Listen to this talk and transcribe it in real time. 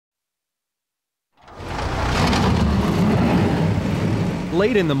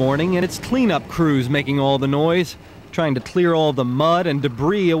Late in the morning, and it's cleanup crews making all the noise, trying to clear all the mud and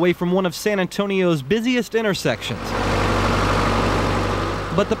debris away from one of San Antonio's busiest intersections.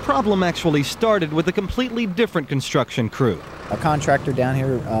 But the problem actually started with a completely different construction crew. A contractor down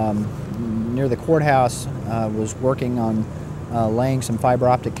here near the courthouse was working on laying some fiber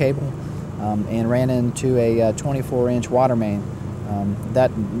optic cable and ran into a 24-inch water main.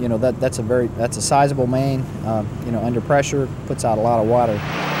 That's a sizable main. Under pressure, puts out a lot of water.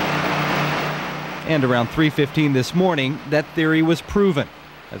 And around 3:15 this morning, that theory was proven,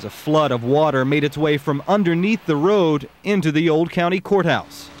 as a flood of water made its way from underneath the road into the old county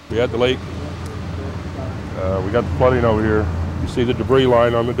courthouse. We had the lake. We got the flooding over here. You see the debris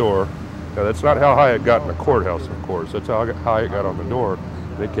line on the door. Now, that's not how high it got in the courthouse, of course. That's how high it got on the door.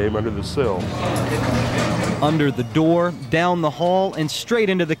 It came under the sill. Under the door, down the hall, and straight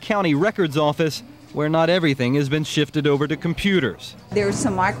into the county records office, where not everything has been shifted over to computers. There's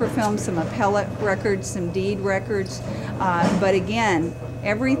some microfilm, some appellate records, some deed records, but again,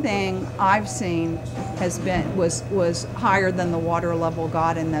 everything I've seen was higher than the water level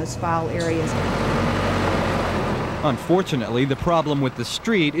got in those file areas. Unfortunately, the problem with the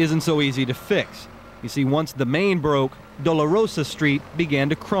street isn't so easy to fix. You see, once the main broke, Dolorosa Street began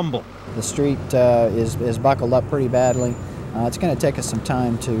to crumble. The street is buckled up pretty badly. It's going to take us some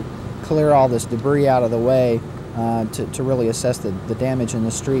time to clear all this debris out of the way to really assess the damage in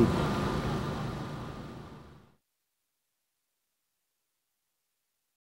the street.